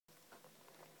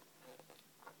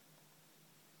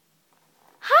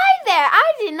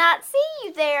not see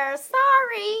you there.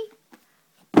 Sorry.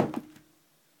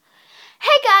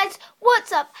 Hey guys,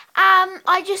 what's up?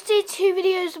 I just did 2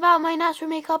 videos about my natural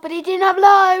makeup, but it didn't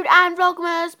upload, and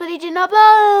Vlogmas, but it didn't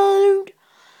upload.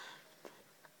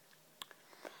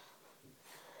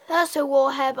 That's a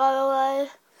warhead, by the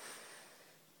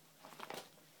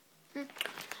way.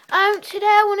 Today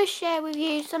I want to share with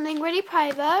you something really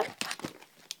private.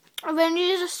 I've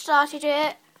only just started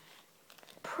it.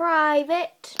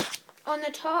 Private on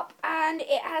the top, and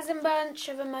it has a bunch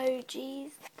of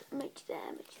emojis. Emoji there,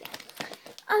 emoji there.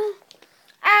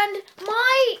 And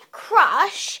my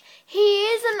crush, he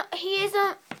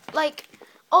isn't like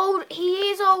old.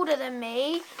 He is older than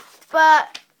me,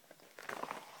 but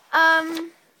I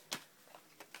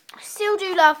still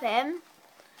do love him,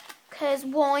 because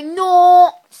why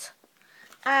not?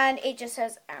 And it just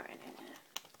says Aaron in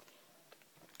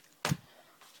it.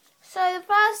 So the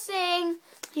first thing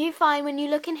you find when you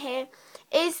look in here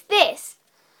is this.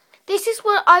 This is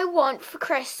what I want for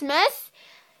Christmas.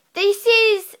 This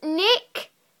is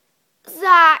Nick,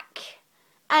 Zach,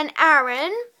 and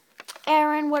Aaron.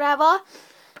 Aaron, whatever.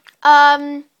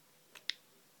 Oh,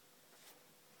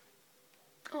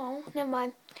 never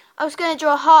mind. I was going to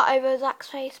draw a heart over Zach's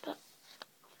face, but...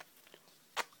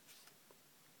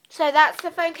 So that's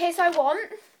the phone case I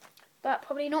want, but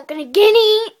probably not going to get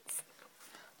it.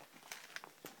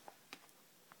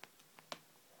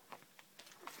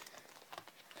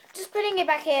 Just putting it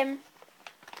back in.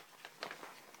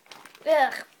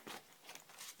 Ugh.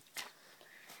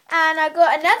 And I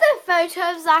got another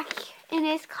photo of Zach in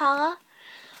his car.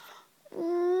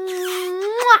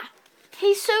 Mwah!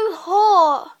 He's so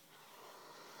hot.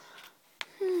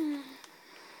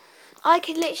 I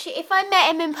could literally, if I met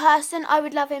him in person, I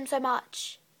would love him so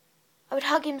much. I would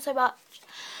hug him so much.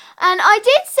 And I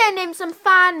did send him some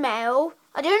fan mail.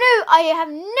 I don't know, I have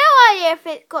no idea if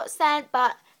it got sent,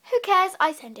 but who cares?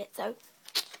 I sent it, so.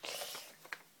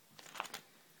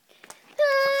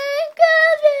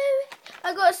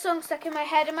 I got a song stuck in my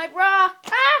head and my bra.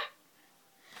 Ah!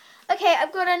 Okay,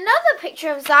 I've got another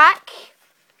picture of Zach.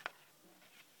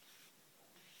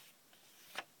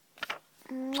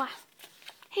 Mwah.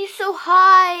 He's so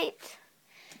hot.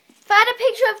 If I had a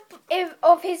picture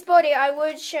of his body, I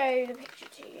would show the picture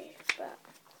to you. But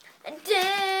I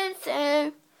didn't,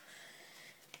 so.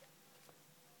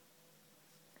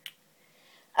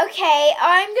 Okay,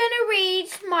 I'm going to read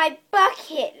my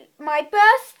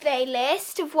birthday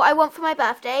list of what I want for my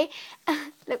birthday.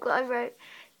 Look what I wrote.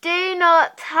 Do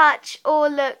not touch or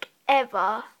look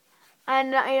ever.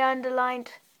 And I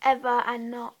underlined ever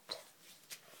and not.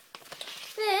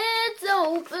 It's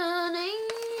opening.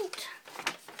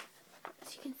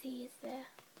 As you can see, it's there.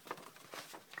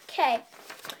 Okay,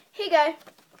 here you go.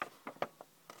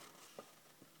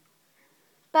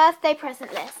 Birthday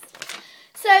present list.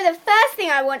 So the first thing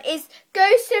I want is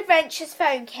Ghost Adventures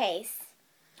phone case.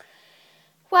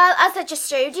 Well, as I just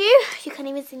showed you, you can't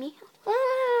even see me. Ah,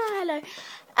 hello.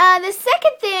 The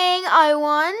second thing I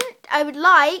would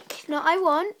like,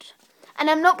 and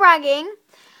I'm not bragging,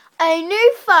 a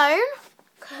new phone,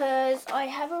 because I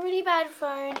have a really bad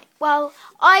phone. Well,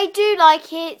 I do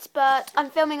like it, but I'm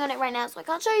filming on it right now, so I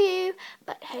can't show you.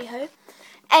 But hey ho.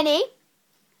 Any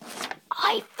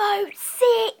iPhone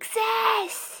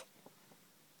 6s.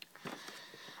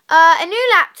 A new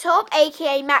laptop,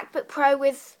 aka MacBook Pro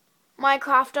with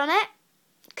Minecraft on it,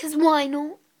 because why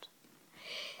not?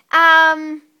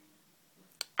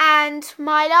 And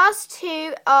my last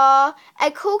two are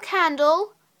a cool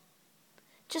candle,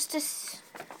 just to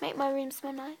make my room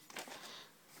smell nice.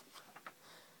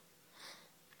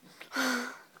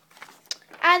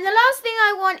 And the last thing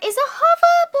I want is a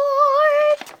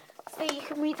hoverboard, so you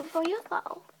can read them for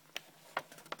yourself.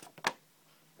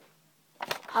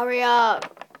 Hurry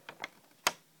up.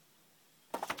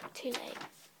 Too late.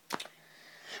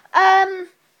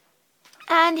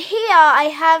 And here I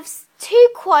have 2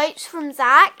 quotes from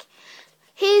Zach.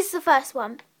 Here's the first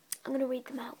one. I'm going to read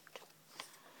them out.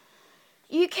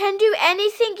 You can do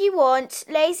anything you want.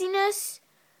 Laziness.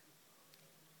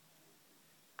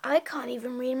 I can't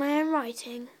even read my own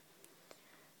writing.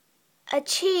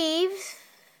 Achieves.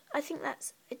 I think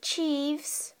that's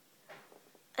achieves.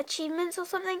 Achievements or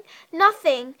something.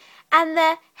 Nothing. And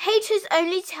the haters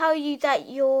only tell you that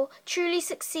you're truly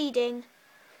succeeding.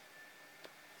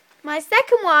 My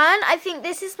second one, I think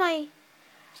this is my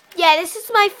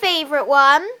favourite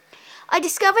one. I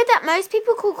discovered that most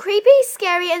people call creepy,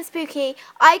 scary and spooky.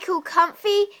 I call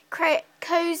comfy,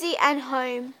 cozy and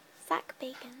home. Zach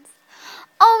Bagans.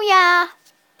 Oh yeah.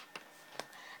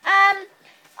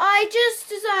 I just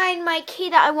designed my key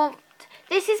that I want.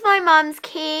 This is my mum's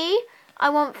key. I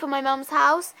want for my mum's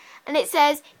house, and it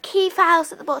says Keith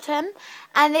House at the bottom,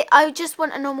 and I just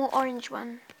want a normal orange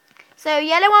one. So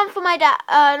yellow one for my dad,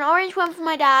 an orange one for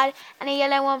my dad, and a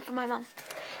yellow one for my mum.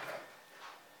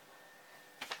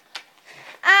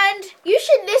 And you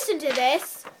should listen to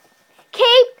this.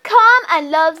 Keep calm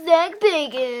and love Zach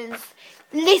Bagans.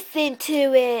 Listen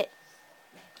to it.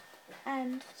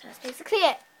 And that's basically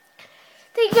it.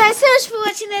 Thank you guys so much for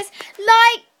watching this.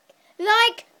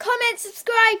 Like, comment,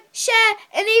 subscribe, share,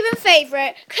 and even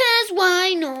favourite. 'Cause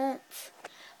why not?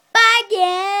 Bye,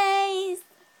 guys.